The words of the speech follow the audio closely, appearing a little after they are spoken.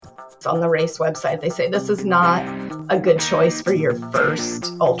On the race website, they say this is not a good choice for your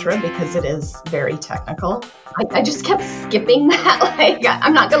first ultra because it is very technical. I just kept skipping that.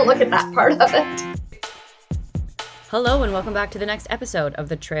 I'm not going to look at that part of it. Hello and welcome back to the next episode of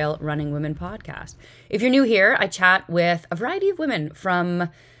the Trail Running Women podcast. If you're new here, I chat with a variety of women from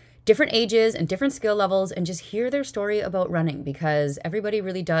different ages and different skill levels and just hear their story about running because everybody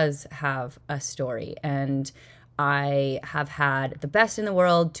really does have a story. And I have had the best in the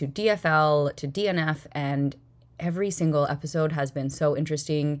world to DFL, to DNF, and every single episode has been so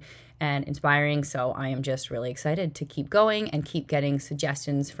interesting and inspiring. So I am just really excited to keep going and keep getting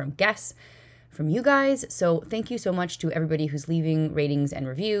suggestions from guests from you guys. So thank you so much to everybody who's leaving ratings and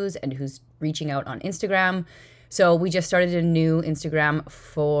reviews and who's reaching out on Instagram. So we just started a new Instagram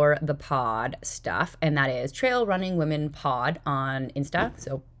for the pod stuff, and that is Trail Running Women Pod on Insta.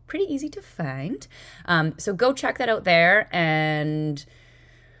 So pretty easy to find. So go check that out there. And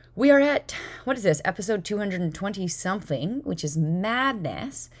we are at, what is this, episode 220 something, which is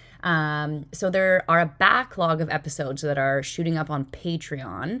madness. So there are a backlog of episodes that are shooting up on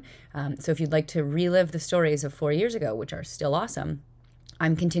Patreon. So if you'd like to relive the stories of 4 years ago, which are still awesome,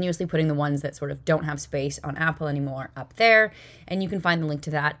 I'm continuously putting the ones that sort of don't have space on Apple anymore up there. And you can find the link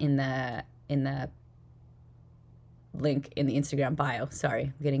to that in the link in the Instagram bio. Sorry,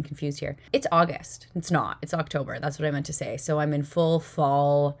 I'm getting confused here. It's August. It's not. It's October. That's what I meant to say. So I'm in full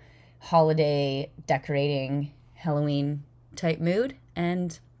fall holiday decorating Halloween type mood.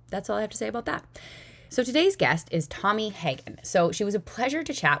 And that's all I have to say about that. So today's guest is Tomi Hagen. So she was a pleasure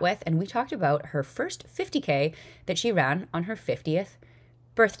to chat with, and we talked about her first 50K that she ran on her 50th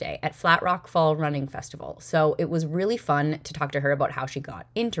birthday at Flat Rock Fall Running Festival. So it was really fun to talk to her about how she got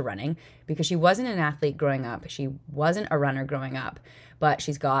into running because she wasn't an athlete growing up. She wasn't a runner growing up, but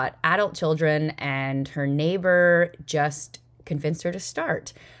she's got adult children and her neighbor just convinced her to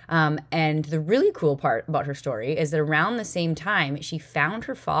start. And the really cool part about her story is that around the same time, she found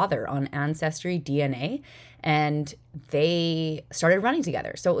her father on Ancestry DNA and they started running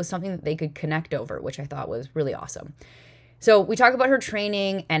together. So it was something that they could connect over, which I thought was really awesome. So we talk about her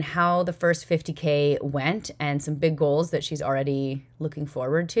training and how the first 50K went and some big goals that she's already looking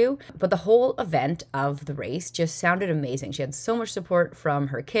forward to. But the whole event of the race just sounded amazing. She had so much support from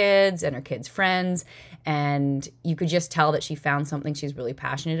her kids and her kids' friends. And you could just tell that she found something she's really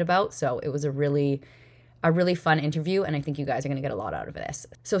passionate about. So it was a really fun interview, and I think you guys are going to get a lot out of this.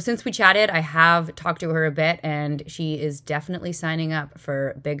 So since we chatted, I have talked to her a bit, and she is definitely signing up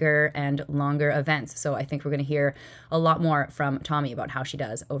for bigger and longer events. So I think we're going to hear a lot more from Tomi about how she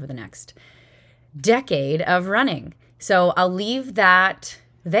does over the next decade of running. So I'll leave that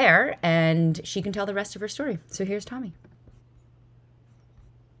there, and she can tell the rest of her story. So here's Tomi.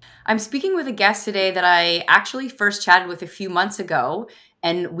 I'm speaking with a guest today that I actually first chatted with a few months ago,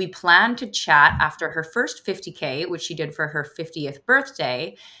 and we planned to chat after her first 50K, which she did for her 50th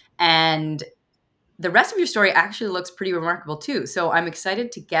birthday. And the rest of your story actually looks pretty remarkable too. So I'm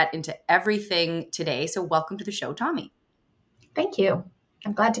excited to get into everything today. So welcome to the show, Tomi. Thank you.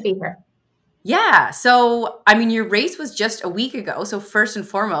 I'm glad to be here. Yeah. So, I mean, your race was just a week ago. So first and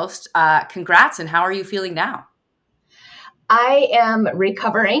foremost, congrats. And how are you feeling now? I am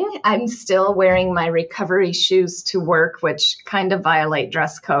recovering. I'm still wearing my recovery shoes to work, which kind of violate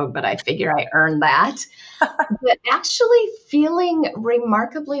dress code, but I figure I earned that. But actually feeling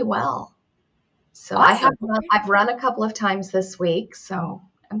remarkably well. So Awesome. I've run a couple of times this week, so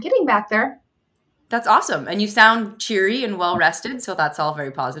I'm getting back there. That's awesome. And you sound cheery and well rested, so that's all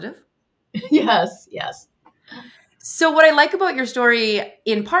very positive. Yes. So what I like about your story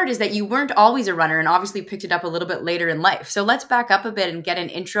in part is that you weren't always a runner and obviously picked it up a little bit later in life. So let's back up a bit and get an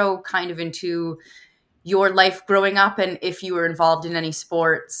intro kind of into your life growing up and if you were involved in any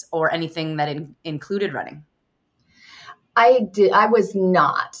sports or anything that included running. I was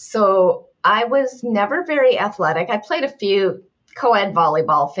not. So I was never very athletic. I played a few co-ed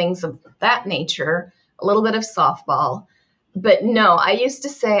volleyball, things of that nature, a little bit of softball. But no, I used to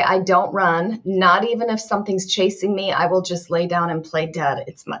say I don't run, not even if something's chasing me, I will just lay down and play dead.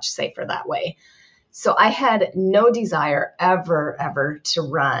 It's much safer that way. So I had no desire ever to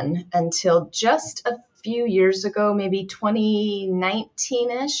run until just a few years ago, maybe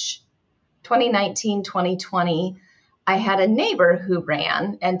 2019-ish, 2019, 2020. I had a neighbor who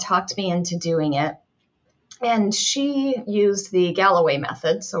ran and talked me into doing it. And she used the Galloway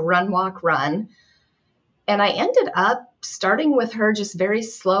method, so run, walk, run. And I ended up starting with her just very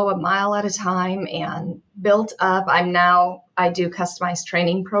slow, a mile at a time, and built up. I do customized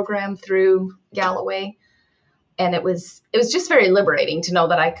training program through Galloway. And it was just very liberating to know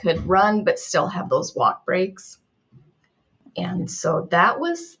that I could run, but still have those walk breaks. And so that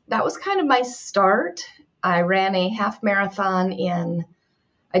was kind of my start. I ran a half marathon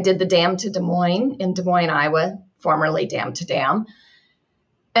I did the Dam to Des Moines in Des Moines, Iowa, formerly Dam to Dam,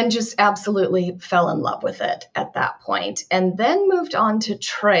 and just absolutely fell in love with it at that point. And then moved on to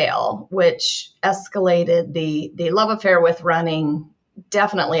trail, which escalated. The love affair with running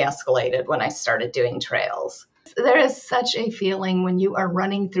definitely escalated when I started doing trails. There is such a feeling when you are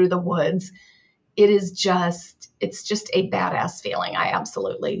running through the woods. It's just a badass feeling. I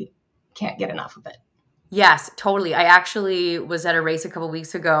absolutely can't get enough of it. Yes, totally. I actually was at a race a couple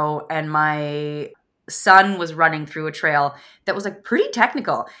weeks ago and my son was running through a trail that was like pretty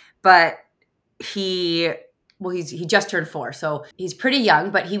technical, but he he just turned 4, so he's pretty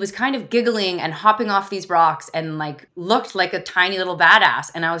young, but he was kind of giggling and hopping off these rocks and like looked like a tiny little badass.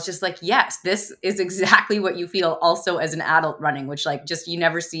 And I was just like, yes, this is exactly what you feel also as an adult running, which like just you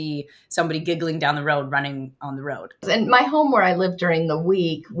never see somebody giggling down the road running on the road. In my home where I live during the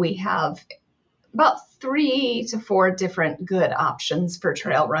week, we have about 3 to 4 different good options for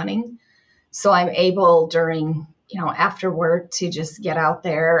trail running. So I'm able during, after work to just get out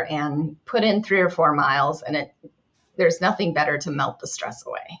there and put in 3 or 4 miles, and there's nothing better to melt the stress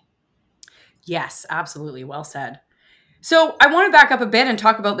away. Yes, absolutely. Well said. So I want to back up a bit and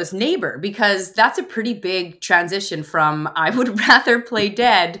talk about this neighbor, because that's a pretty big transition from I would rather play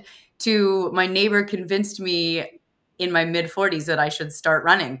dead to my neighbor convinced me in my mid 40s that I should start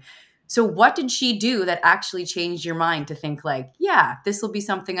running. So what did she do that actually changed your mind to think like, yeah, this will be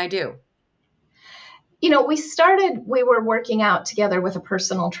something I do? We were working out together with a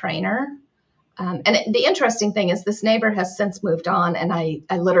personal trainer. And the interesting thing is this neighbor has since moved on, and I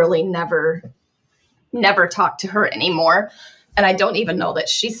literally never talk to her anymore. And I don't even know that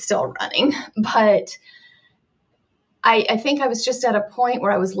she's still running. But I think I was just at a point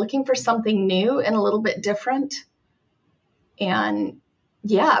where I was looking for something new and a little bit different. And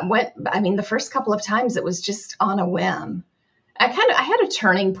yeah, the first couple of times it was just on a whim. I had a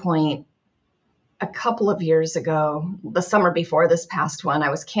turning point a couple of years ago, the summer before this past one. I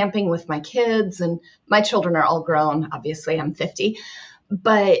was camping with my kids, and my children are all grown. Obviously, I'm 50.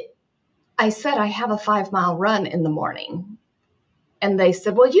 But I said, I have a 5-mile run in the morning. And they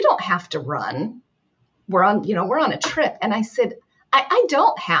said, well, you don't have to run. We're on a trip. And I said, I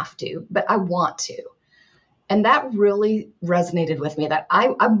don't have to, but I want to. And that really resonated with me, that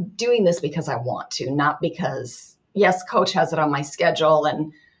I'm doing this because I want to, not because, yes, coach has it on my schedule,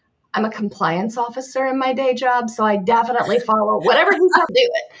 and I'm a compliance officer in my day job, so I definitely follow whatever he says do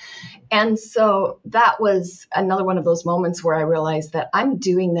it. And so that was another one of those moments where I realized that I'm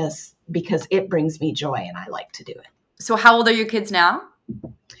doing this because it brings me joy and I like to do it. So how old are your kids now?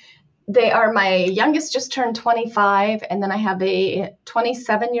 My youngest just turned 25, and then I have a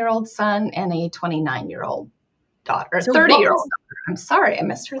 27-year-old son and a 29-year-old daughter, 30-year-old daughter. I'm sorry, I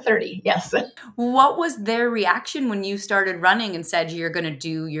missed her 30. Yes. What was their reaction when you started running and said you're going to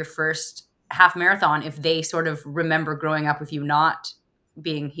do your first half marathon, if they sort of remember growing up with you not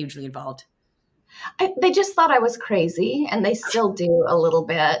being hugely involved? They just thought I was crazy, and they still do a little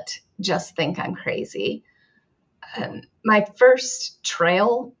bit, just think I'm crazy. My first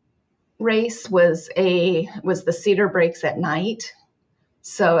trail race was the Cedar Breaks at night.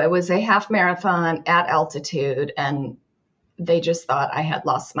 So it was a half marathon at altitude, and they just thought I had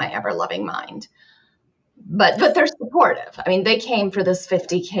lost my ever-loving mind. But they're supportive. I mean, they came for this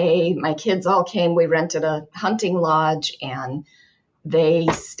 50K. My kids all came. We rented a hunting lodge, and they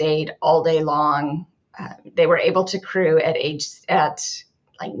stayed all day long. They were able to crew at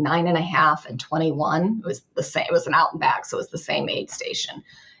like 9.5 and 21. It was the same. It was an out and back, so it was the same aid station.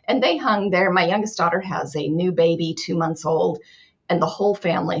 And they hung there. My youngest daughter has a new baby, 2 months old, and the whole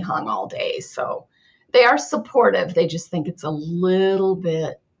family hung all day. So they are supportive. They just think it's a little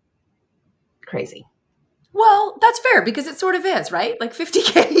bit crazy. Well, that's fair, because it sort of is, right? Like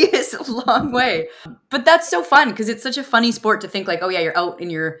 50K is a long way. But that's so fun, because it's such a funny sport to think like, oh yeah, you're out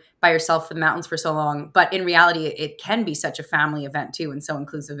and you're by yourself in the mountains for so long. But in reality, it can be such a family event too, and so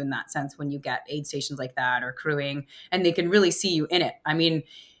inclusive in that sense when you get aid stations like that or crewing, and they can really see you in it. I mean,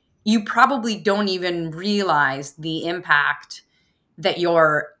 you probably don't even realize the impact that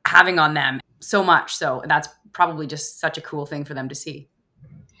you're having on them so much. So that's probably just such a cool thing for them to see.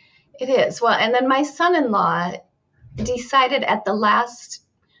 It is. Well, and then my son-in-law decided at the last,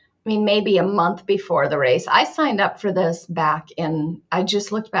 maybe a month before the race. I signed up for this I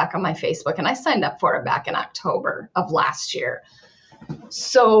just looked back on my Facebook, and I signed up for it back in October of last year.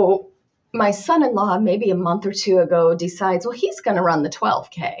 So my son-in-law, maybe a month or two ago, decides, well, he's going to run the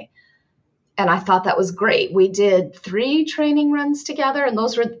 12K. And I thought that was great. We did 3 training runs together, and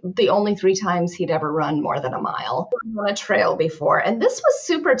those were the only 3 times he'd ever run more than a mile on a trail before. And this was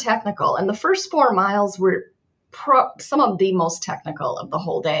super technical. And the first 4 miles were some of the most technical of the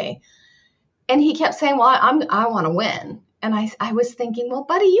whole day. And he kept saying, well, I want to win. And I was thinking, well,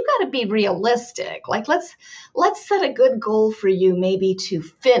 buddy, you got to be realistic. Like, let's set a good goal for you, maybe to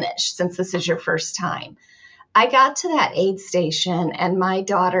finish, since this is your first time. I got to that aid station and my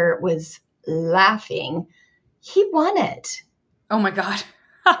daughter was laughing. He won it. Oh my God.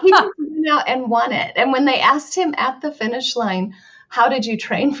 He just went out and won it. And when they asked him at the finish line, how did you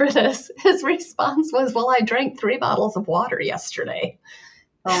train for this? His response was, well, I drank 3 bottles of water yesterday.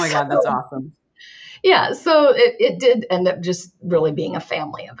 Oh my God, that's awesome. Yeah, so it did end up just really being a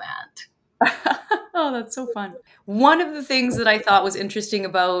family event. Oh, that's so fun. One of the things that I thought was interesting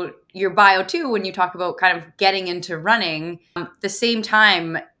about your bio too, when you talk about kind of getting into running, the same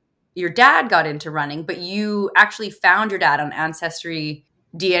time your dad got into running, but you actually found your dad on Ancestry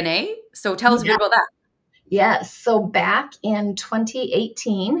DNA. So tell us a bit about that. Yes, so back in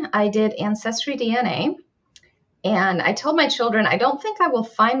 2018, I did Ancestry DNA. And I told my children, I don't think I will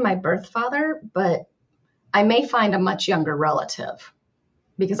find my birth father, but I may find a much younger relative,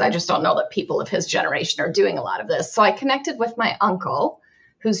 because I just don't know that people of his generation are doing a lot of this. So I connected with my uncle,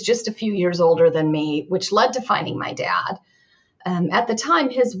 who's just a few years older than me, which led to finding my dad. At the time,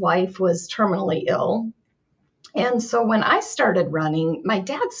 his wife was terminally ill. And so when I started running, my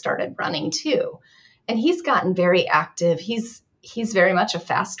dad started running too. And he's gotten very active. He's very much a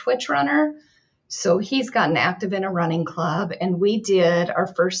fast twitch runner. So he's gotten active in a running club. And we did our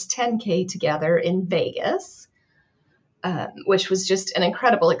first 10K together in Vegas, which was just an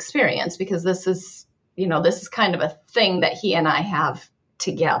incredible experience, because this is kind of a thing that he and I have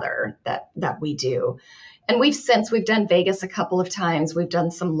together that we do. And we've done Vegas a couple of times. We've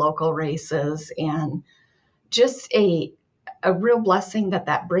done some local races, and just a real blessing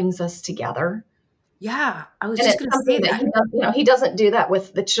that brings us together. Yeah, I was just going to say that. He doesn't do that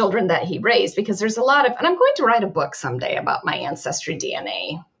with the children that he raised, because there's a lot of, and I'm going to write a book someday about my Ancestry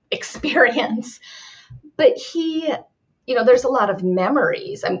DNA experience. But there's a lot of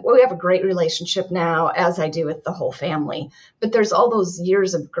memories, and we have a great relationship now, as I do with the whole family. But there's all those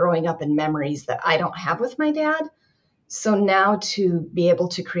years of growing up and memories that I don't have with my dad. So now to be able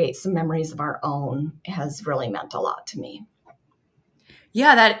to create some memories of our own has really meant a lot to me.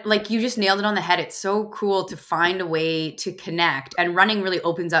 Yeah, that, like, you just nailed it on the head. It's so cool to find a way to connect, and running really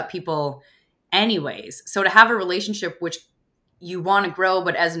opens up people anyways. So to have a relationship which you want to grow,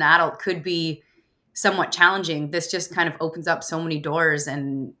 but as an adult could be somewhat challenging, this just kind of opens up so many doors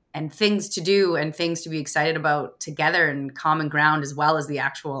and things to do and things to be excited about together, and common ground, as well as the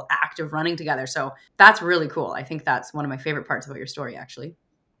actual act of running together. So that's really cool. I think that's one of my favorite parts about your story, actually.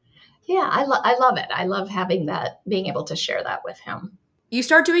 Yeah, I love it. I love having that, being able to share that with him. You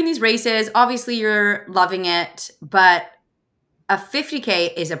start doing these races. Obviously, you're loving it, but a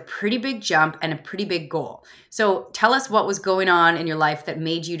 50K is a pretty big jump and a pretty big goal. So tell us what was going on in your life that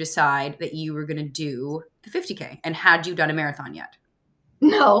made you decide that you were going to do the 50K, and had you done a marathon yet?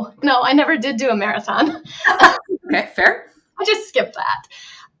 No, I never did do a marathon. Okay, fair. I just skipped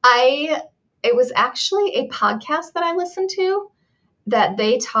that. It was actually a podcast that I listened to that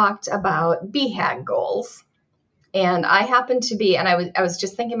they talked about BHAG goals. And I happened to be, and I was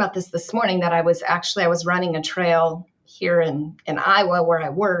just thinking about this morning, that I was running a trail here in Iowa where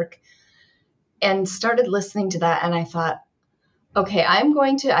I work, and started listening to that. And I thought, okay,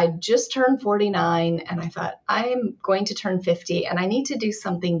 I just turned 49, and I thought, I'm going to turn 50, and I need to do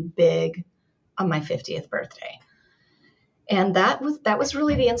something big on my 50th birthday. And that was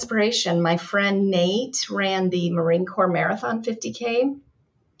really the inspiration. My friend Nate ran the Marine Corps Marathon 50K.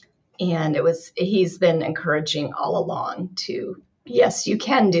 And he's been encouraging all along to, yes, you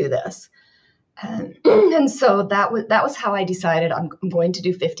can do this. And so that was how I decided I'm going to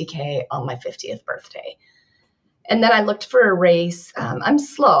do 50K on my 50th birthday. And then I looked for a race. I'm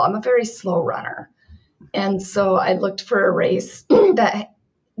slow. I'm a very slow runner. And so I looked for a race that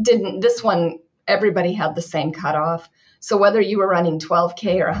this one, everybody had the same cutoff. So whether you were running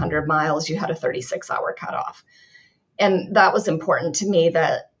 12K or 100 miles, you had a 36-hour cutoff. And that was important to me,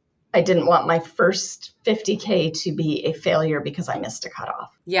 that I didn't want my first 50K to be a failure because I missed a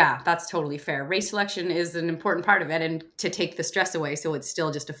cutoff. Yeah, that's totally fair. Race selection is an important part of it, and to take the stress away, so it's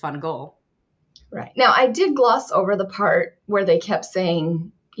still just a fun goal. Right. Now, I did gloss over the part where they kept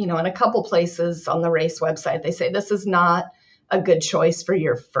saying, in a couple places on the race website, they say this is not a good choice for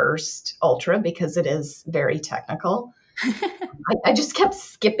your first ultra because it is very technical. I just kept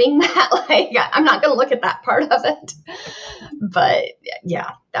skipping that. Like, I'm not going to look at that part of it. But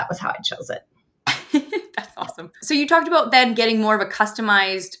yeah, that was how I chose it. That's awesome. So you talked about then getting more of a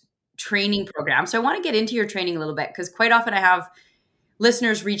customized training program. So I want to get into your training a little bit because quite often I have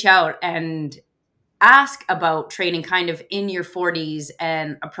listeners reach out and ask about training kind of in your 40s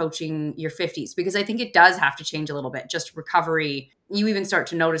and approaching your 50s, because I think it does have to change a little bit. Just recovery, you even start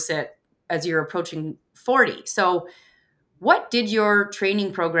to notice it as you're approaching 40. So what did your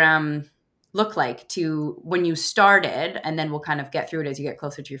training program look like to when you started? And then we'll kind of get through it as you get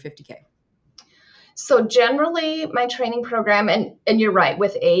closer to your 50K. So generally my training program, and you're right,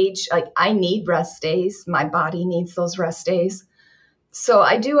 with age, like I need rest days. My body needs those rest days. So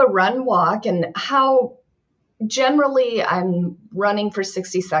I do a run walk, and how generally I'm running for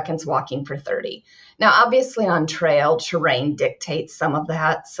 60 seconds, walking for 30. Now, obviously on trail, terrain dictates some of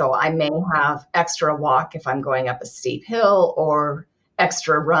that. So I may have extra walk if I'm going up a steep hill, or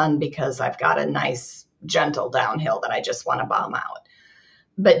extra run because I've got a nice gentle downhill that I just want to bomb out.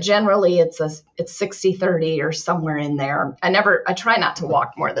 But generally it's 60-30 or somewhere in there. I try not to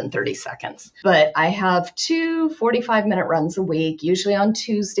walk more than 30 seconds, but I have 2 45-minute runs a week. Usually on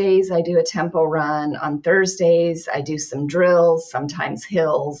Tuesdays, I do a tempo run. On Thursdays, I do some drills, sometimes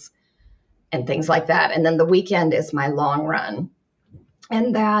hills and things like that. And then the weekend is my long run.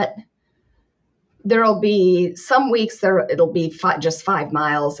 And that there'll be some weeks it'll be just 5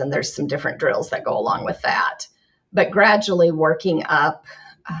 miles, and there's some different drills that go along with that. But gradually working up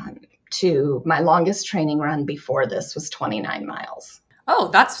to my longest training run before this was 29 miles. Oh,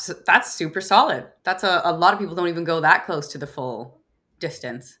 that's super solid. That's a lot of people don't even go that close to the full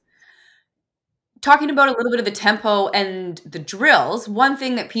distance. Talking about a little bit of the tempo and the drills, one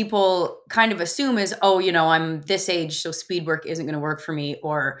thing that people kind of assume is, oh, I'm this age, so speed work isn't going to work for me,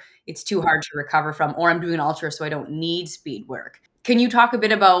 or it's too hard to recover from, or I'm doing ultra, so I don't need speed work. Can you talk a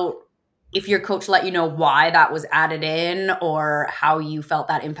bit about if your coach let you know why that was added in, or how you felt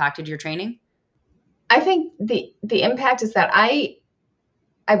that impacted your training? I think the impact is that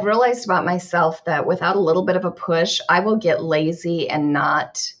I've realized about myself that without a little bit of a push, I will get lazy and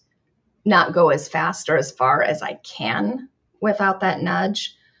not go as fast or as far as I can without that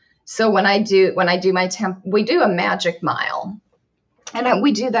nudge. So when I do my we do a magic mile, and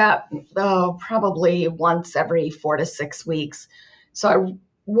we do that probably once every 4 to 6 weeks. So I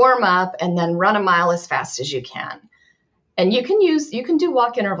warm up and then run a mile as fast as you can. And you can do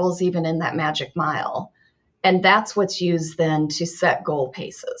walk intervals even in that magic mile. And that's what's used then to set goal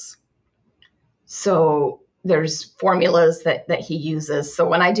paces. So there's formulas that he uses. So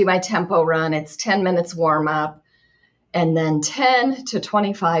when I do my tempo run, it's 10 minutes warm up, and then 10 to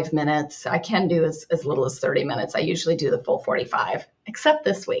 25 minutes. I can do as little as 30 minutes. I usually do the full 45, except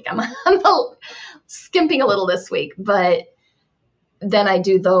this week. I'm skimping a little this week, but then I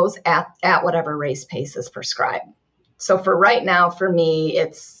do those at whatever race pace is prescribed. So for right now, for me,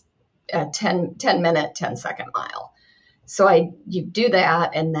 it's a 10 minute, 10-second mile. So you do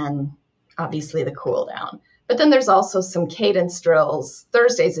that, and then obviously the cool down. But then there's also some cadence drills.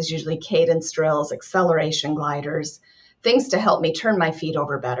 Thursdays is usually cadence drills, acceleration gliders, things to help me turn my feet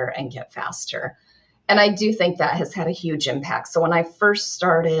over better and get faster. And I do think that has had a huge impact. So when I first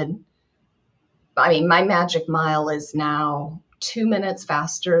started, my magic mile is now 2 minutes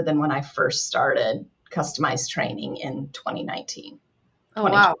faster than when I first started customized training in 2019. Oh,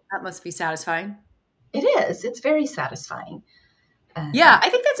 wow. That must be satisfying. It is. It's very satisfying. Yeah, I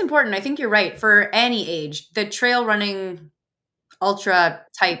think that's important. I think you're right. For any age, the trail running ultra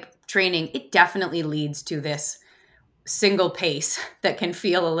type training, it definitely leads to this single pace that can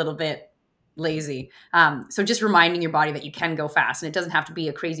feel a little bit lazy. So just reminding your body that you can go fast, and it doesn't have to be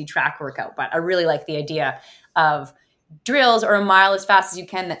a crazy track workout. But I really like the idea of drills or a mile as fast as you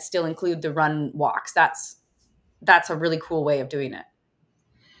can that still include the run walks. That's a really cool way of doing it.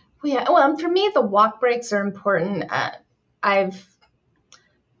 Well, for me, the walk breaks are important.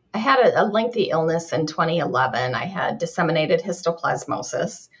 I had a lengthy illness in 2011. I had disseminated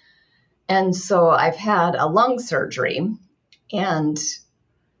histoplasmosis. And so I've had a lung surgery, and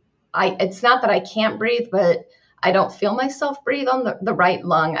it's not that I can't breathe, but I don't feel myself breathe on the right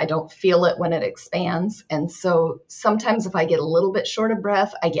lung. I don't feel it when it expands. And so sometimes if I get a little bit short of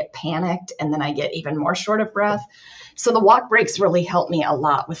breath, I get panicked, and then I get even more short of breath. So the walk breaks really help me a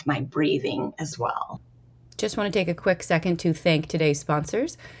lot with my breathing as well. Just want to take a quick second to thank today's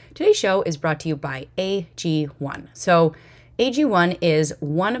sponsors. Today's show is brought to you by AG1. So AG1 is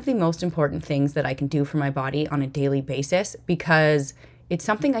one of the most important things that I can do for my body on a daily basis, because It's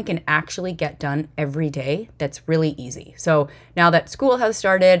something I can actually get done every day that's really easy. So now that school has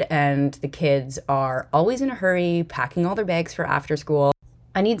started and the kids are always in a hurry, packing all their bags for after school,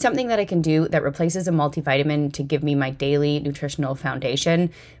 I need something that I can do that replaces a multivitamin to give me my daily nutritional foundation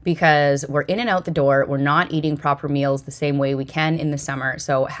because we're in and out the door. We're not eating proper meals the same way we can in the summer.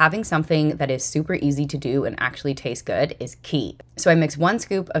 So having something that is super easy to do and actually tastes good is key. So I mix 1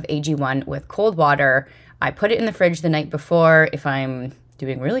 scoop of AG1 with cold water. I put it in the fridge the night before if I'm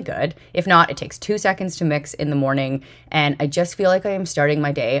doing really good. If not, it takes 2 seconds to mix in the morning. And I just feel like I am starting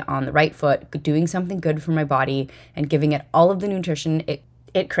my day on the right foot, doing something good for my body and giving it all of the nutrition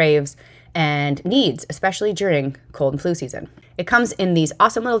it craves and needs, especially during cold and flu season. It comes in these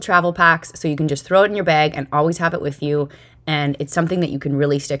awesome little travel packs, so you can just throw it in your bag and always have it with you. And it's something that you can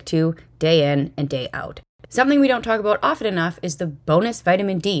really stick to day in and day out. Something we don't talk about often enough is the bonus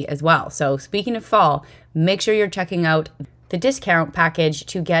vitamin D as well. So speaking of fall, make sure you're checking out the discount package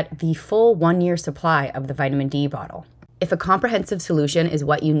to get the full 1-year supply of the vitamin D bottle. If a comprehensive solution is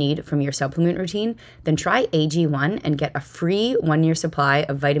what you need from your supplement routine, then try AG1 and get a free 1-year supply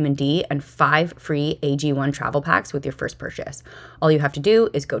of vitamin D and 5 free AG1 travel packs with your first purchase. All you have to do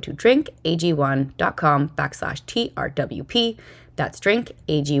is go to drinkag1.com/TRWP. That's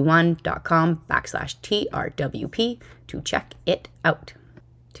drinkag1.com/TRWP to check it out.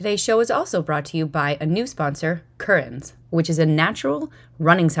 Today's show is also brought to you by a new sponsor, Currens, which is a natural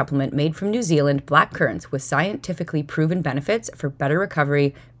running supplement made from New Zealand black currants with scientifically proven benefits for better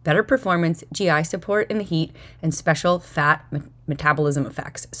recovery, better performance, GI support in the heat, and special fat metabolism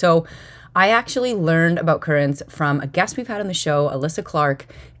effects. So I actually learned about currants from a guest we've had on the show, Alyssa Clark,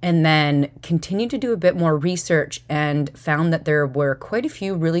 and then continued to do a bit more research and found that there were quite a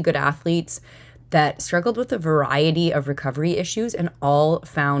few really good athletes that struggled with a variety of recovery issues and all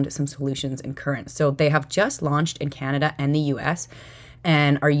found some solutions in currants. So they have just launched in Canada and the US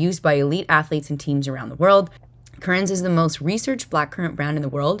and are used by elite athletes and teams around the world. Currants is the most researched blackcurrant brand in the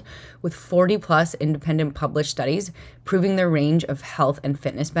world with 40 plus independent published studies proving their range of health and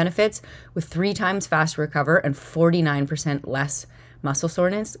fitness benefits with 3 times faster recover and 49% less muscle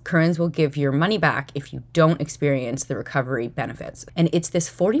soreness. Currants will give your money back if you don't experience the recovery benefits. And it's this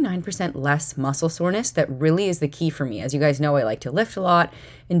 49% less muscle soreness that really is the key for me. As you guys know, I like to lift a lot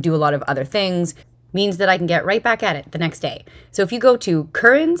and do a lot of other things. Means that I can get right back at it the next day. So if you go to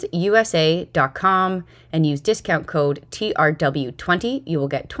curransusa.com and use discount code TRW20, you will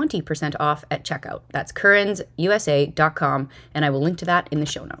get 20% off at checkout. That's curransusa.com, and I will link to that in the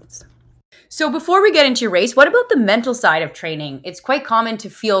show notes. So before we get into your race, what about the mental side of training? It's quite common to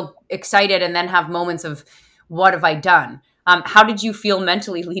feel excited and then have moments of, what have I done? How did you feel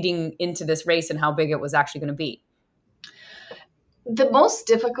mentally leading into this race and how big it was actually going to be? The most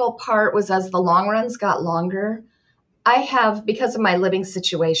difficult part was as the long runs got longer. Because of my living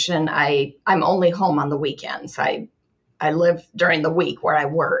situation, I'm only home on the weekends. I live during the week where I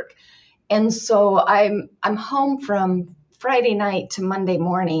work. And so I'm home from Friday night to Monday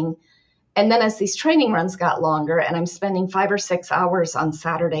morning. And then as these training runs got longer and I'm spending 5 or 6 hours on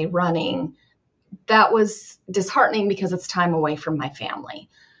Saturday running, that was disheartening because it's time away from my family.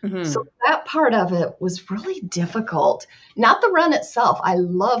 Mm-hmm. So that part of it was really difficult. Not the run itself. I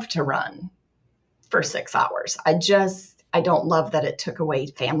love to run for 6 hours. I don't love that it took away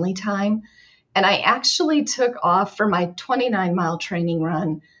family time. And I actually took off for my 29-mile training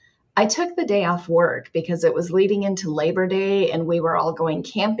run. I took the day off work because it was leading into Labor Day and we were all going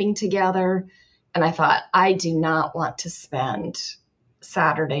camping together. And I thought, I do not want to spend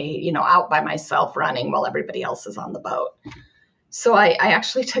Saturday, out by myself running while everybody else is on the boat. So I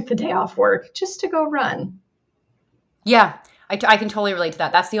actually took the day off work just to go run. Yeah, I can totally relate to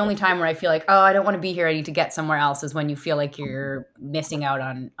that. That's the only time where I feel like, I don't want to be here. I need to get somewhere else, is when you feel like you're missing out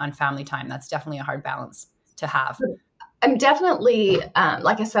on family time. That's definitely a hard balance to have. I'm definitely,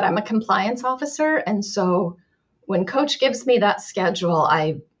 like I said, I'm a compliance officer. And so when coach gives me that schedule,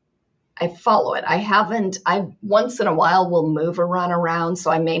 I follow it. I once in a while will move a run around.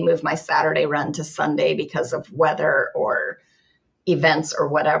 So I may move my Saturday run to Sunday because of weather or events or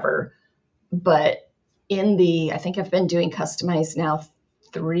whatever. But I think I've been doing customized now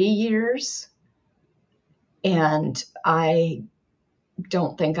 3 years. And I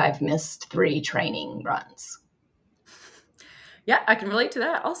don't think I've missed 3 training runs. Yeah, I can relate to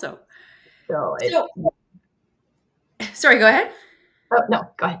that also. So sorry, go ahead. Oh, no,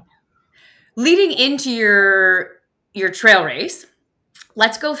 go ahead. Leading into your trail race,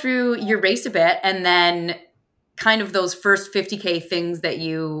 let's go through your race a bit and then kind of those first 50K things that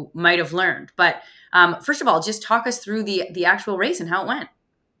you might have learned. But first of all, just talk us through the actual race and how it went.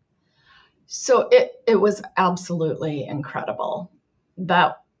 So it was absolutely incredible.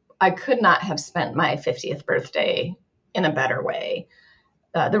 that I could not have spent my 50th birthday in a better way.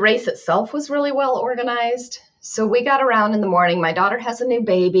 The race itself was really well organized. So we got around in the morning. My daughter has a new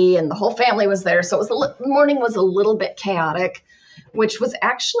baby, and the whole family was there. So the morning was a little bit chaotic, which was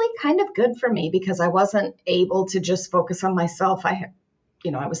actually kind of good for me because I wasn't able to just focus on myself. I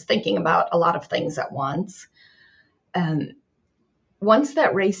was thinking about a lot of things at once. And once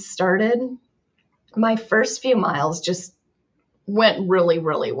that race started, my first few miles just went really,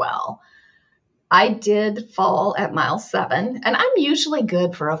 really well. I did fall at mile 7, and I'm usually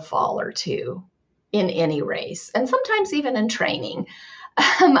good for a fall or two in any race, and sometimes even in training.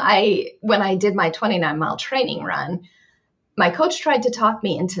 When I did my 29-mile training run, my coach tried to talk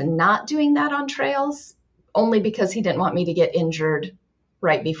me into not doing that on trails, only because he didn't want me to get injured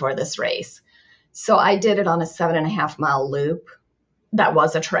right before this race. So I did it on a 7.5-mile loop that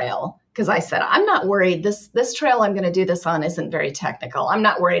was a trail, because I said, I'm not worried. This trail I'm going to do this on isn't very technical. I'm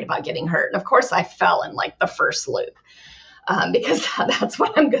not worried about getting hurt. And of course, I fell in like the first loop because that's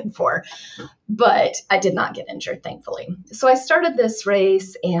what I'm good for. But I did not get injured, thankfully. So I started this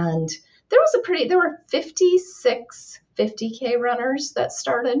race, and there were 56 50K runners that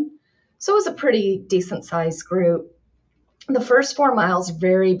started. So it was a pretty decent sized group. The first 4 miles,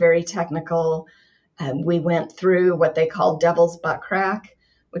 very, very technical. We went through what they call Devil's Butt Crack,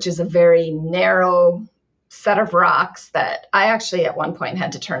 which is a very narrow set of rocks that I actually at one point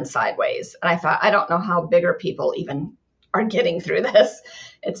had to turn sideways. And I thought, I don't know how bigger people even are getting through this.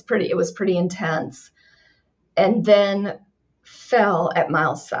 It was pretty intense. And then fell at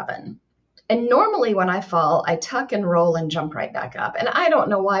mile 7. And normally when I fall, I tuck and roll and jump right back up. And I don't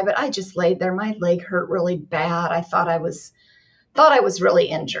know why, but I just laid there. My leg hurt really bad. I thought I was really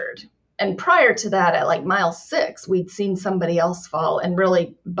injured. And prior to that, at like mile 6, we'd seen somebody else fall and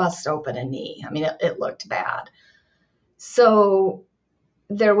really bust open a knee. I mean, it looked bad. So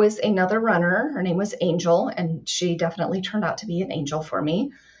there was another runner. Her name was Angel, and she definitely turned out to be an angel for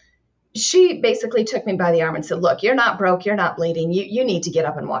me. She basically took me by the arm and said, look, you're not broke. You're not bleeding. You need to get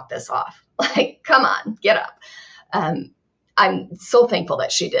up and walk this off. Like, come on, get up. I'm so thankful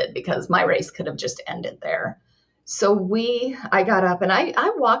that she did, because my race could have just ended there. So I got up and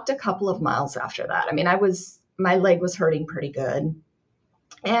I walked a couple of miles after that. I mean, my leg was hurting pretty good,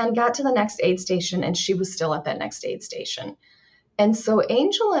 and got to the next aid station, and she was still at that next aid station. And so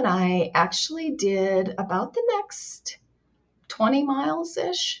Angel and I actually did about the next 20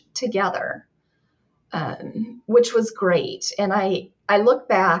 miles-ish together, which was great. And I look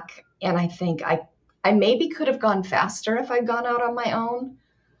back and I think I maybe could have gone faster if I'd gone out on my own.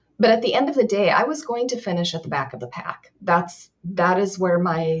 But at the end of the day, I was going to finish at the back of the pack. That is where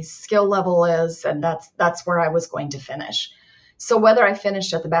my skill level is, and that's where I was going to finish. So whether I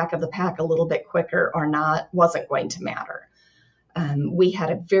finished at the back of the pack a little bit quicker or not wasn't going to matter. We had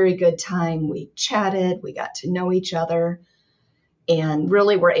a very good time. We chatted, we got to know each other, and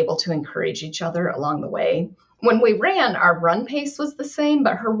really were able to encourage each other along the way. When we ran, our run pace was the same,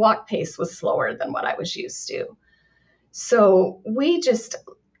 but her walk pace was slower than what I was used to. So we just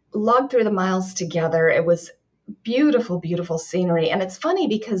logged through the miles together. It was beautiful, beautiful scenery. And it's funny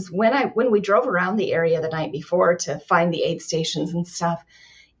because when we drove around the area the night before to find the aid stations and stuff,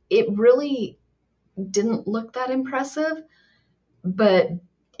 it really didn't look that impressive. But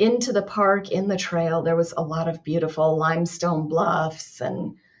into the park, in the trail, there was a lot of beautiful limestone bluffs,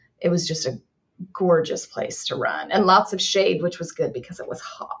 and it was just a gorgeous place to run, and lots of shade, which was good because it was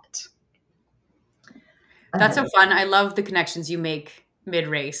hot. That's so fun. I love the connections you make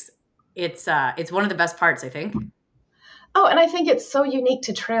mid-race. It's one of the best parts, I think. Oh, and I think it's so unique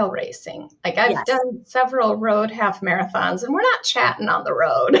to trail racing. Like, I've done several road half marathons, and we're not chatting on the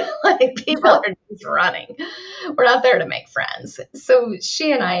road. Like, people are just running. We're not there to make friends. So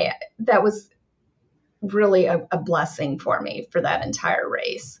she and I, that was really a blessing for me for that entire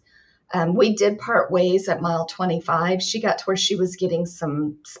race. We did part ways at mile 25. She got to where she was getting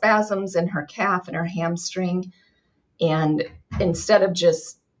some spasms in her calf and her hamstring. And instead of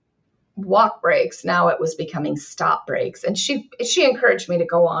just walk breaks, now it was becoming stop breaks. And she encouraged me to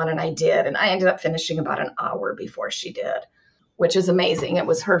go on, and I did. And I ended up finishing about an hour before she did, which is amazing. It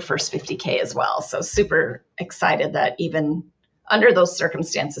was her first 50K as well. So super excited that even under those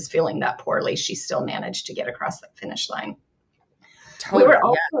circumstances, feeling that poorly, she still managed to get across that finish line. Totally, we were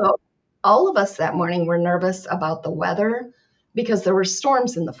also, all of us that morning were nervous about the weather because there were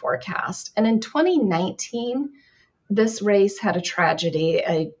storms in the forecast. And in 2019, this race had a tragedy.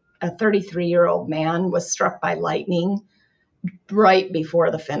 A 33-year-old man was struck by lightning right before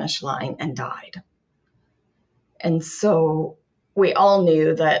the finish line and died. And so we all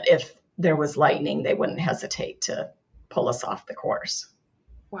knew that if there was lightning, they wouldn't hesitate to pull us off the course.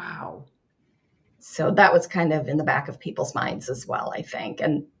 Wow. So that was kind of in the back of people's minds as well, I think.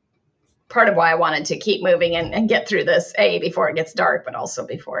 And part of why I wanted to keep moving and get through this, before it gets dark, but also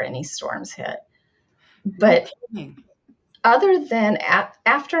before any storms hit. No But kidding. other than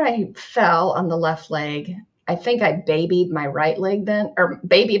after I fell on the left leg, I think I babied my right leg then, or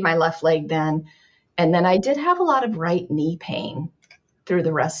babied my left leg then. And then I did have a lot of right knee pain through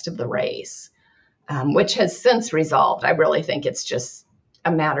the rest of the race, which has since resolved. I really think it's just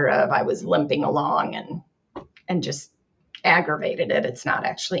a matter of I was limping along and just aggravated it. It's not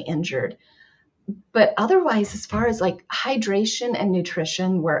actually injured. But otherwise, as far as like hydration and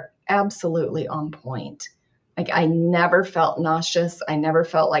nutrition, were absolutely on point. Like I never felt nauseous. I never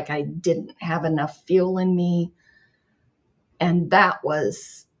felt like I didn't have enough fuel in me. And that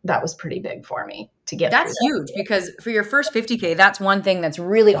was pretty big for me to get through That's that. huge because for your first 50K, that's one thing that's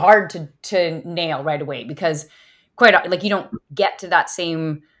really hard to nail right away because quite like you don't get to that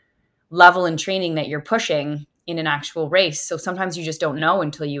same level in training that you're pushing in an actual race. So sometimes you just don't know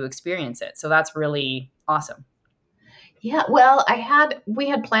until you experience it. So that's really awesome. Yeah, well, we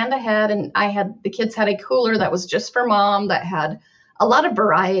had planned ahead, and the kids had a cooler that was just for mom that had a lot of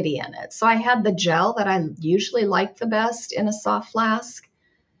variety in it. So I had the gel that I usually like the best in a soft flask.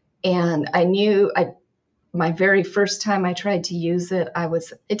 And I knew my very first time I tried to use it,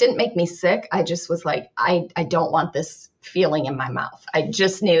 it didn't make me sick. I just was like, I don't want this feeling in my mouth. I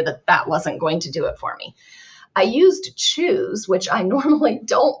just knew that wasn't going to do it for me. I used chews, which I normally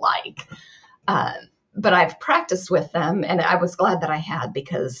don't like. But I've practiced with them, and I was glad that I had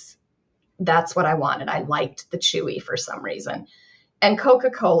because that's what I wanted. I liked the chewy for some reason. And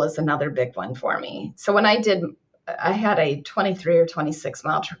Coca-Cola is another big one for me. So when I had a 23 or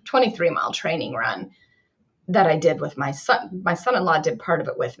 23 mile training run that I did with my son. My son-in-law did part of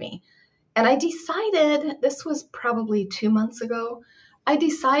it with me. And I decided, this was probably 2 months ago, I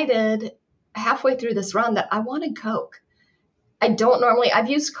decided halfway through this run that I wanted Coke. I've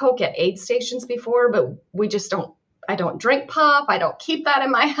used Coke at aid stations before, but I don't drink pop. I don't keep that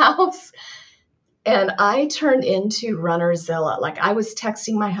in my house. And I turned into Runnerzilla. Like I was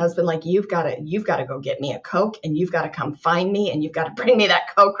texting my husband, like, you've got to go get me a Coke, and you've got to come find me, and you've got to bring me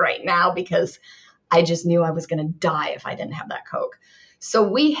that Coke right now, because I just knew I was going to die if I didn't have that Coke. So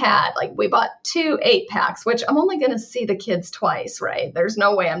we bought 2 8-packs, which I'm only going to see the kids twice, right? There's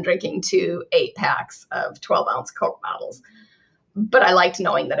no way I'm drinking 2 8-packs of 12-ounce Coke bottles. But I liked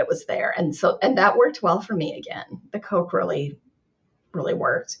knowing that it was there. And that worked well for me again. The Coke really, really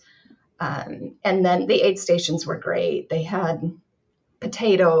worked. And then the aid stations were great. They had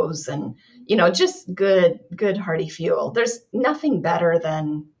potatoes and, just good hearty fuel. There's nothing better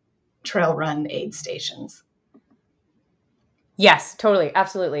than trail run aid stations. Yes, totally.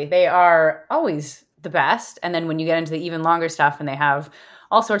 Absolutely. They are always the best. And then when you get into the even longer stuff and they have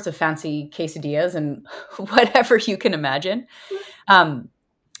all sorts of fancy quesadillas and whatever you can imagine.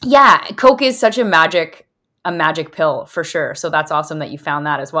 Yeah, Coke is such a magic pill for sure. So that's awesome that you found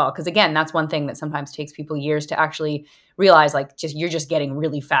that as well. Because again, that's one thing that sometimes takes people years to actually realize, like you're just getting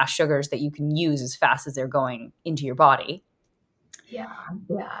really fast sugars that you can use as fast as they're going into your body. Yeah.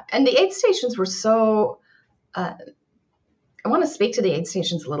 And the aid stations were so, I want to speak to the aid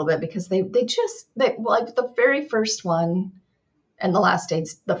stations a little bit because they like the very first one and the last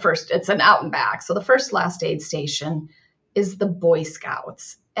it's an out and back. So the first last aid station is the Boy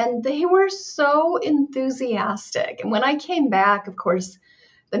Scouts. And they were so enthusiastic. And when I came back, of course,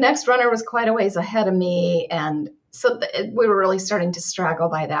 the next runner was quite a ways ahead of me. And so we were really starting to straggle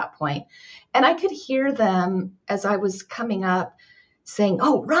by that point. And I could hear them as I was coming up saying,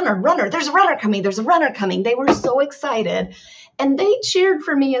 "Oh, runner, there's a runner coming. There's a runner coming." They were so excited. And they cheered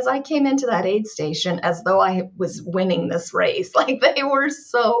for me as I came into that aid station as though I was winning this race. Like they were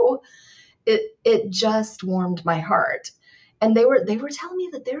so, it just warmed my heart. And they were telling me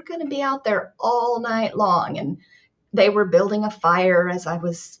that they're going to be out there all night long. And they were building a fire as I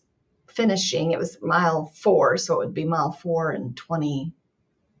was finishing. It was mile 4, so it would be mile 4 and 20.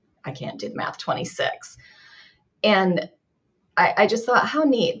 I can't do the math, 26. And I just thought, how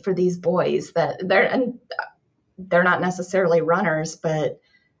neat for these boys that they're not necessarily runners, but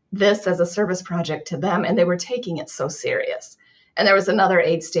this as a service project to them, and they were taking it so serious. And there was another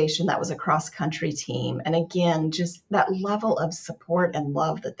aid station that was a cross country team. And again, just that level of support and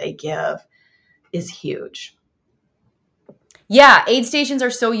love that they give is huge. Yeah, aid stations are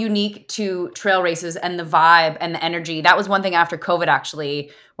so unique to trail races and the vibe and the energy. That was one thing after COVID,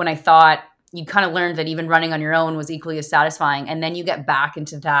 actually, when I thought you kind of learned that even running on your own was equally as satisfying. And then you get back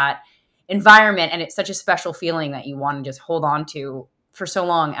into that environment and it's such a special feeling that you want to just hold on to for so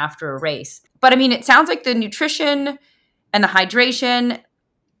long after a race. But I mean, it sounds like the nutrition and the hydration,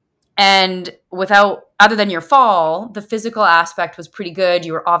 and without, other than your fall, the physical aspect was pretty good.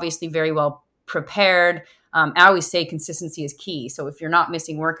 You were obviously very well prepared. I always say consistency is key. So if you're not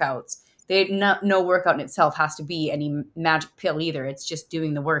missing workouts, no workout in itself has to be any magic pill either. It's just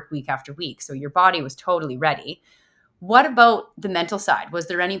doing the work week after week. So your body was totally ready. What about the mental side? Was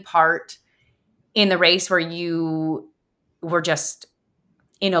there any part in the race where you were just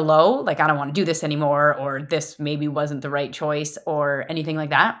in a low, like, I don't want to do this anymore, or this maybe wasn't the right choice, or anything like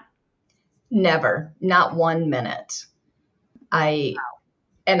that? Never, not 1 minute. I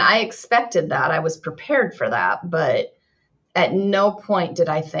expected that. I was prepared for that, but at no point did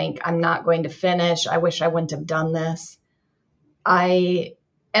I think I'm not going to finish. I wish I wouldn't have done this. I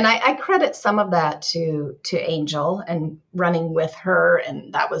credit some of that to Angel and running with her,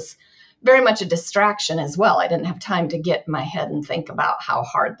 and that was very much a distraction as well. I didn't have time to get in my head and think about how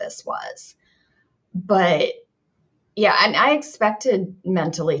hard this was. But yeah, and I expected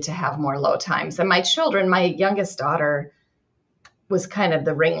mentally to have more low times. And my children, my youngest daughter was kind of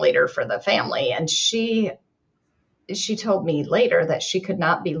the ringleader for the family, and she told me later that she could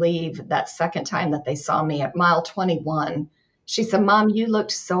not believe that second time that they saw me at mile 21. She said, "Mom, you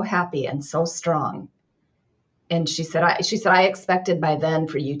looked so happy and so strong." And she said, I expected by then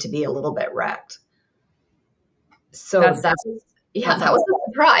for you to be a little bit wrecked. So That's that was, yeah, that's that was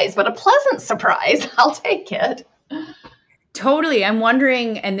a surprise, but a pleasant surprise. I'll take it. totally. I'm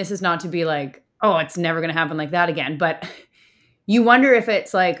wondering, and this is not to be like, oh, it's never going to happen like that again, but you wonder if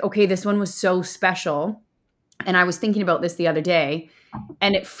it's like, okay, this one was so special. And I was thinking about this the other day,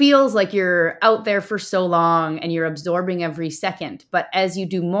 and it feels like you're out there for so long and you're absorbing every second. But as you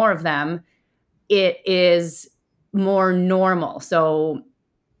do more of them, it is more normal. So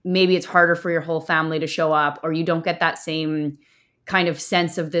maybe it's harder for your whole family to show up, or you don't get that same kind of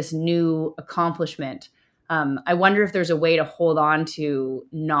sense of this new accomplishment. I wonder if there's a way to hold on to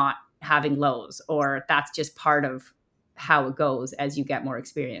not having lows, or that's just part of how it goes as you get more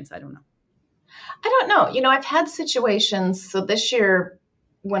experience. I don't know. I don't know. I've had situations. So this year,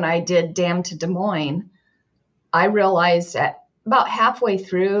 when I did Dam to Des Moines, I realized at about halfway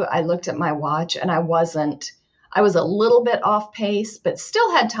through, I looked at my watch and I was a little bit off pace, but still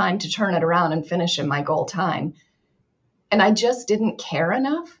had time to turn it around and finish in my goal time. And I just didn't care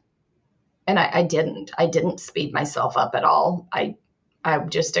enough. And I didn't speed myself up at all. I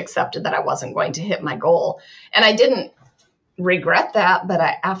just accepted that I wasn't going to hit my goal. And I didn't regret that, but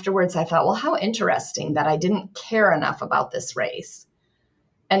afterwards I thought, well, how interesting that I didn't care enough about this race.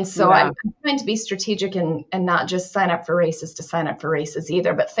 And so Yeah. I'm trying to be strategic and not just sign up for races to sign up for races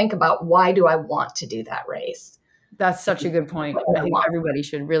either, but think about, why do I want to do that race? That's such a good point. What do I I think want? everybody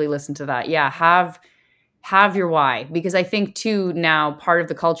should really listen to that. Yeah, have your why, because I think too, now part of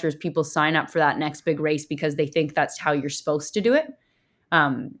the culture is people sign up for that next big race because they think that's how you're supposed to do it.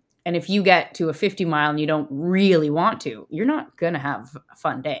 And if you get to a 50 mile and you don't really want to, you're not going to have a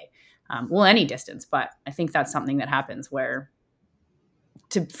fun day. Well, any distance, but I think that's something that happens where,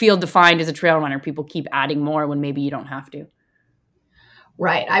 to feel defined as a trail runner, people keep adding more when maybe you don't have to.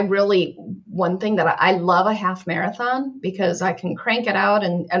 Right. One thing that I love a half marathon because I can crank it out,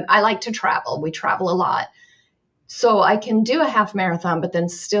 and I like to travel. We travel a lot. So I can do a half marathon, but then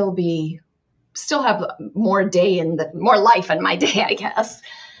still have more life in my day, I guess.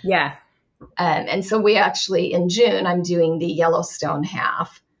 Yeah. And so we actually, in June, I'm doing the Yellowstone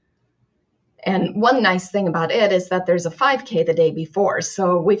half. And one nice thing about it is that there's a 5K the day before.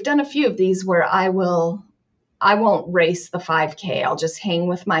 So we've done a few of these where I won't race the 5K. I'll just hang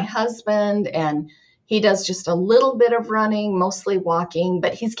with my husband, and he does just a little bit of running, mostly walking,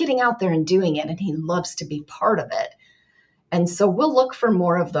 but he's getting out there and doing it, and he loves to be part of it. And so we'll look for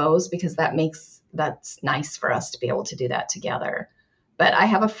more of those because that's nice for us to be able to do that together. But I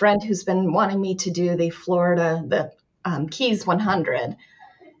have a friend who's been wanting me to do the Keys 100.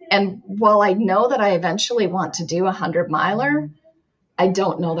 And while I know that I eventually want to do a 100-miler, I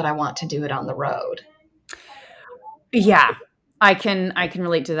don't know that I want to do it on the road. Yeah, I can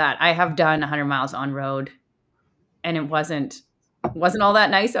relate to that. I have done 100 miles on road, and it wasn't all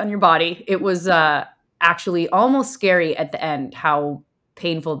that nice on your body. It was actually almost scary at the end how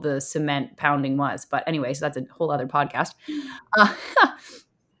painful the cement pounding was. But anyway, so that's a whole other podcast. Uh,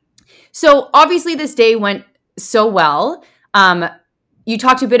 so obviously this day went so well. You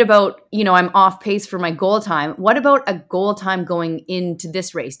talked a bit about, I'm off pace for my goal time. What about a goal time going into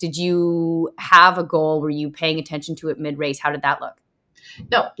this race? Did you have a goal? Were you paying attention to it mid-race? How did that look?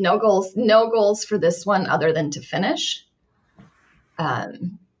 No goals for this one other than to finish.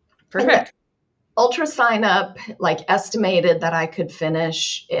 Perfect. Ultra sign up estimated that I could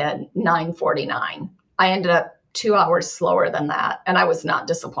finish in 9:49. I ended up 2 hours slower than that, and I was not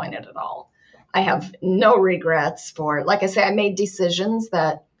disappointed at all. I have no regrets for, like I say, I made decisions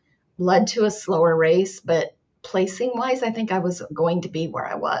that led to a slower race, but placing wise, I think I was going to be where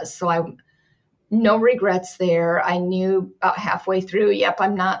I was. So I no regrets there. I knew about halfway through, yep,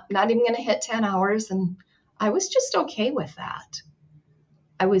 I'm not even going to hit 10 hours, and I was just okay with that.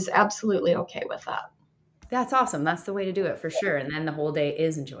 I was absolutely okay with that. That's awesome. That's the way to do it for sure. And then the whole day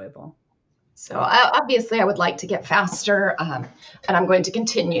is enjoyable. So obviously, I would like to get faster, and I'm going to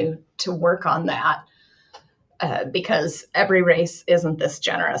continue to work on that because every race isn't this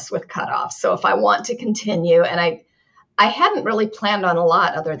generous with cutoffs. So if I want to continue, and I hadn't really planned on a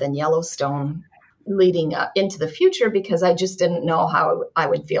lot other than Yellowstone leading up into the future because I just didn't know how I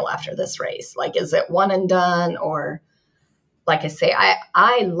would feel after this race. Like, is it one and done, or like I say,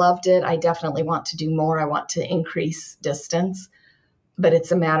 I loved it. I definitely want to do more. I want to increase distance, but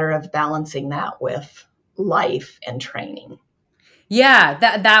it's a matter of balancing that with life and training. Yeah,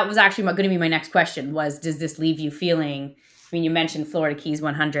 that was actually going to be my next question was, does this leave you feeling, I mean, you mentioned Florida Keys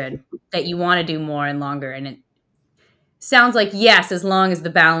 100, that you want to do more and longer. And it sounds like yes, as long as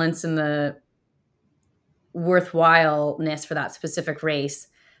the balance and the worthwhileness for that specific race.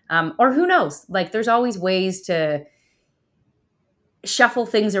 Or who knows, like there's always ways to shuffle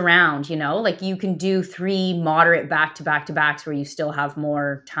things around, like you can do 3 moderate back to back to backs where you still have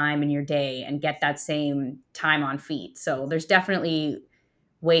more time in your day and get that same time on feet. So there's definitely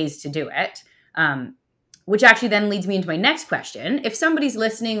ways to do it. Which actually then leads me into my next question. If somebody's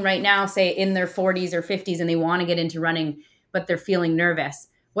listening right now, say in their 40s or 50s, and they want to get into running, but they're feeling nervous,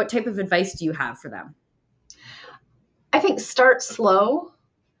 what type of advice do you have for them? I think start slow.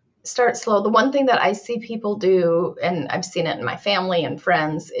 Start slow. The one thing that I see people do, and I've seen it in my family and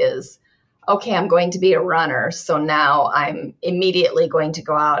friends, is, okay, I'm going to be a runner. So now I'm immediately going to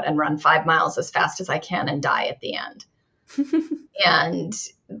go out and run 5 miles as fast as I can and die at the end. And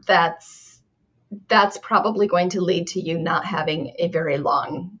that's probably going to lead to you not having a very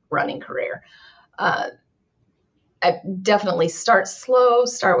long running career. I definitely start slow,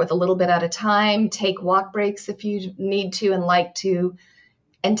 start with a little bit at a time, take walk breaks if you need to and like to,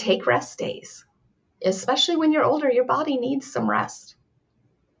 and take rest days. Especially when you're older, your body needs some rest.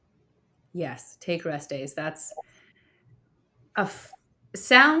 Yes, take rest days. That's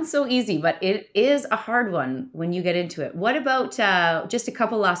sounds so easy, but it is a hard one when you get into it. What about just a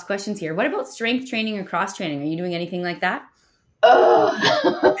couple last questions here? What about strength training or cross training? Are you doing anything like that?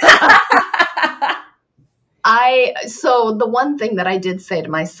 So the one thing that I did say to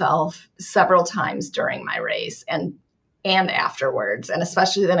myself several times during my race and afterwards, and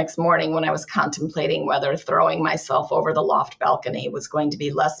especially the next morning when I was contemplating whether throwing myself over the loft balcony was going to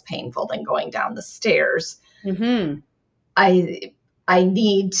be less painful than going down the stairs. Mm-hmm. I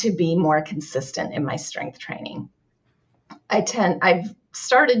need to be more consistent in my strength training. I've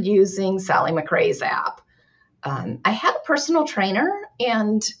started using Sally McRae's app. I had a personal trainer,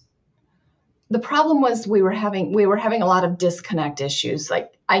 and the problem was we were having a lot of disconnect issues.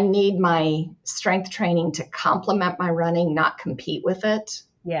 Like, I need my strength training to complement my running, not compete with it.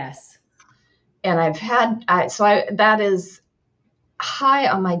 Yes. And that is high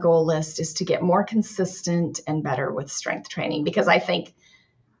on my goal list, is to get more consistent and better with strength training, because I think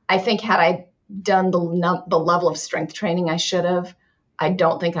had I done the level of strength training I should have, I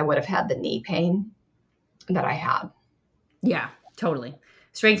don't think I would have had the knee pain that I had. Yeah, totally.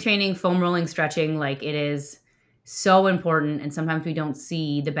 Strength training, foam rolling, stretching, like it is so important. And sometimes we don't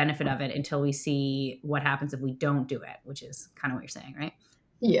see the benefit of it until we see what happens if we don't do it, which is kind of what you're saying, right?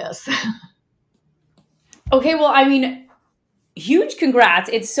 Yes. Okay, well, I mean, huge congrats.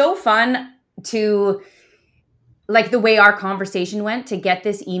 It's so fun to, like, the way our conversation went, to get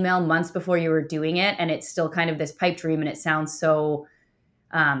this email months before you were doing it. And it's still kind of this pipe dream. And it sounds so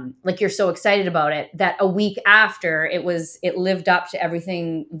like you're so excited about it, that a week after it lived up to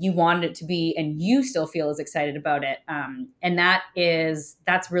everything you wanted it to be, and you still feel as excited about it. And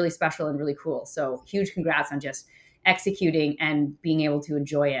that's really special and really cool. So huge congrats on just executing and being able to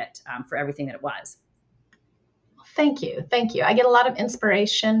enjoy it for everything that it was. Thank you. I get a lot of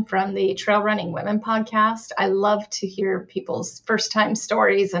inspiration from the Trail Running Women podcast. I love to hear people's first time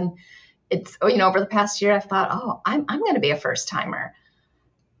stories, and it's, over the past year I've thought, oh, I'm going to be a first timer.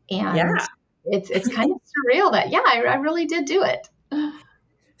 And yeah, it's kind of surreal that, I really did do it.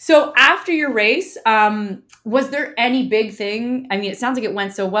 So after your race, was there any big thing? I mean, it sounds like it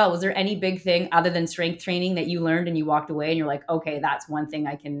went so well. Was there any big thing other than strength training that you learned and you walked away and you're like, okay, that's one thing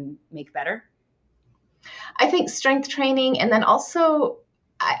I can make better? I think strength training, and then also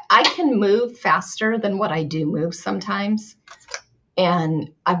I can move faster than what I do move sometimes.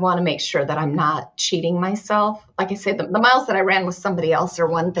 And I want to make sure that I'm not cheating myself. Like I say, the miles that I ran with somebody else are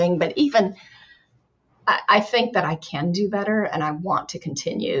one thing, but even I think that I can do better, and I want to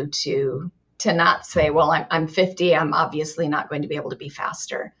continue to not say, well, I'm 50, I'm obviously not going to be able to be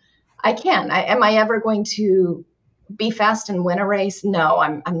faster. I can. Am I ever going to be fast and win a race? No,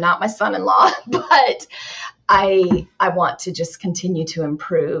 I'm not my son-in-law, but I want to just continue to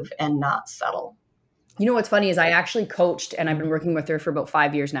improve and not settle. You know what's funny is I actually coached, and I've been working with her for about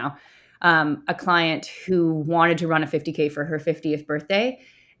 5 years now, a client who wanted to run a 50K for her 50th birthday.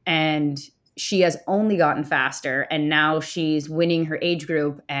 And she has only gotten faster. And now she's winning her age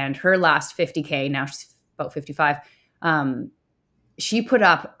group. And her last 50K, now she's about 55, she put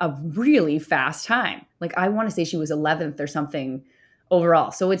up a really fast time. Like, I want to say she was 11th or something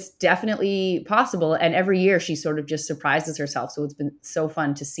overall. So it's definitely possible. And every year she sort of just surprises herself. So it's been so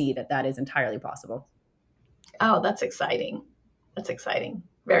fun to see that that is entirely possible. Oh, that's exciting. That's exciting.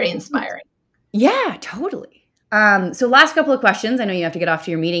 Very inspiring. Yeah, totally. So last couple of questions. I know you have to get off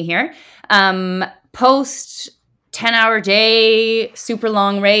to your meeting here. Post 10-hour day, super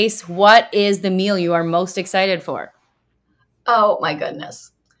long race, what is the meal you are most excited for? Oh my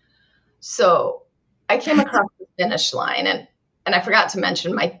goodness. So I came across the finish line, and I forgot to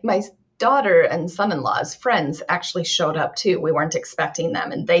mention my daughter and son-in-law's friends actually showed up too. We weren't expecting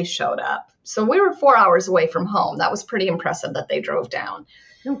them, and they showed up. So we were 4 hours away from home. That was pretty impressive that they drove down.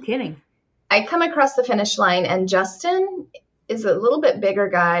 No kidding. I come across the finish line, and Justin is a little bit bigger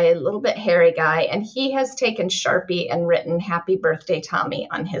guy, a little bit hairy guy, and he has taken Sharpie and written "Happy Birthday, Tomi"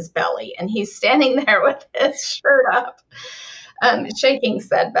 on his belly, and he's standing there with his shirt up, shaking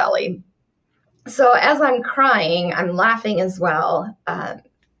said belly. So as I'm crying, I'm laughing as well.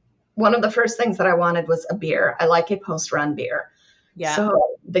 One of the first things that I wanted was a beer. I like a post-run beer. Yeah.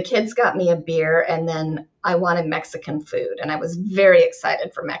 So the kids got me a beer, and then I wanted Mexican food, and I was very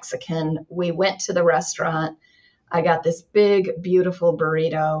excited for Mexican. We went to the restaurant. I got this big, beautiful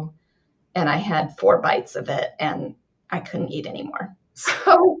burrito, and I had 4 bites of it, and I couldn't eat anymore.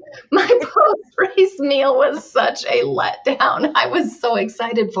 So my post-race meal was such a letdown. I was so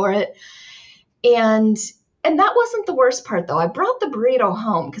excited for it. And that wasn't the worst part, though. I brought the burrito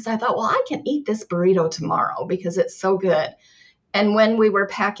home because I thought, well, I can eat this burrito tomorrow because it's so good. And when we were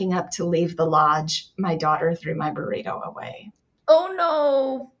packing up to leave the lodge, my daughter threw my burrito away. Oh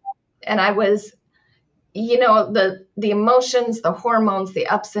no. And I was, the emotions, the hormones, the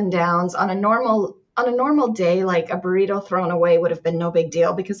ups and downs on a normal day, like a burrito thrown away would have been no big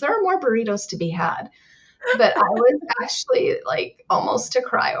deal because there are more burritos to be had. But I was actually like almost to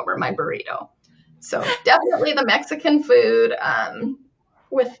cry over my burrito. So definitely the Mexican food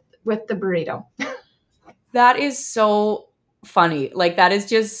with the burrito. That is so funny. Like, that is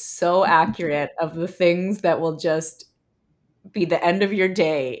just so accurate of the things that will just be the end of your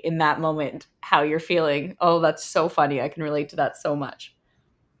day in that moment, how you're feeling. Oh, that's so funny. I can relate to that so much.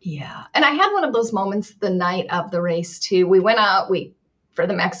 Yeah. And I had one of those moments the night of the race too. We went out, for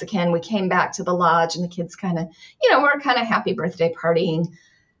the Mexican, we came back to the lodge, and the kids kind of, we're kind of happy birthday partying.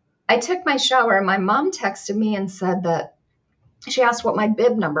 I took my shower, and my mom texted me and said that she asked what my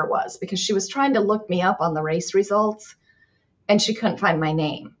bib number was because she was trying to look me up on the race results, and she couldn't find my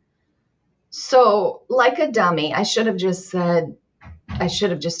name. So like a dummy, I should have just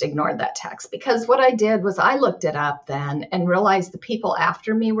ignored that text, because what I did was I looked it up then and realized the people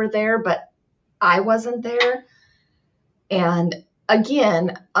after me were there, but I wasn't there. And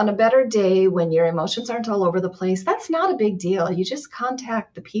again, on a better day when your emotions aren't all over the place, that's not a big deal. You just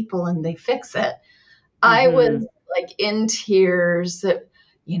contact the people and they fix it. I was like in tears.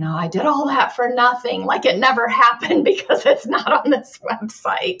 I did all that for nothing. Like it never happened because it's not on this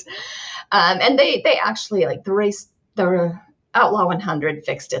website. And they actually, like, the Outlaw 100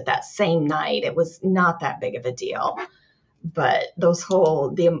 fixed it that same night. It was not that big of a deal. But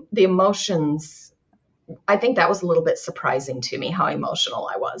the emotions, I think that was a little bit surprising to me, how emotional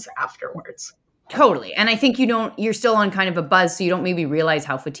I was afterwards. Totally. And I think you're still on kind of a buzz, so you don't maybe realize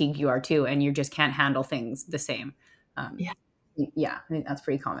how fatigued you are too, and you just can't handle things the same. Yeah, I think that's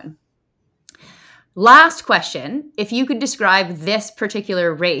pretty common. Last question. If you could describe this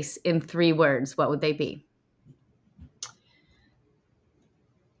particular race in 3 words, what would they be?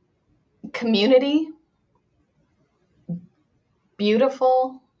 Community,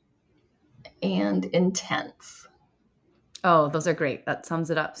 beautiful, and intense. Oh, those are great. That sums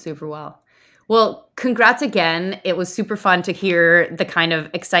it up super well. Well, congrats again. It was super fun to hear the kind of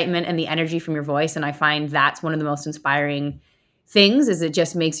excitement and the energy from your voice. And I find that's one of the most inspiring things, is it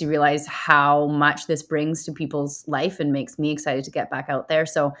just makes you realize how much this brings to people's life and makes me excited to get back out there.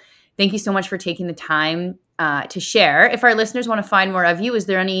 So thank you so much for taking the time. to share. If our listeners want to find more of you, is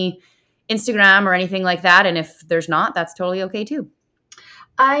there any Instagram or anything like that? And if there's not, that's totally okay too.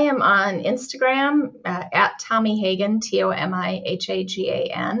 I am on Instagram at Tomi Hagan,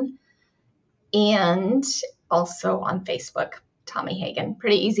 TomiHagan, and also on Facebook, Tomi Hagan.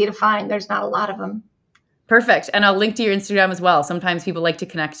 Pretty easy to find. There's not a lot of them. Perfect. And I'll link to your Instagram as well. Sometimes people like to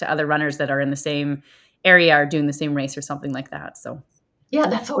connect to other runners that are in the same area or doing the same race or something like that. So yeah,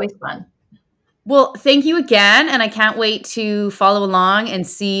 that's always fun. Well, thank you again. And I can't wait to follow along and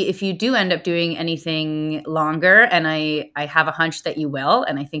see if you do end up doing anything longer. And I have a hunch that you will.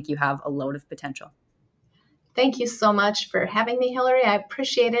 And I think you have a load of potential. Thank you so much for having me, Hillary. I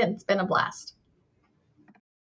appreciate it. It's been a blast.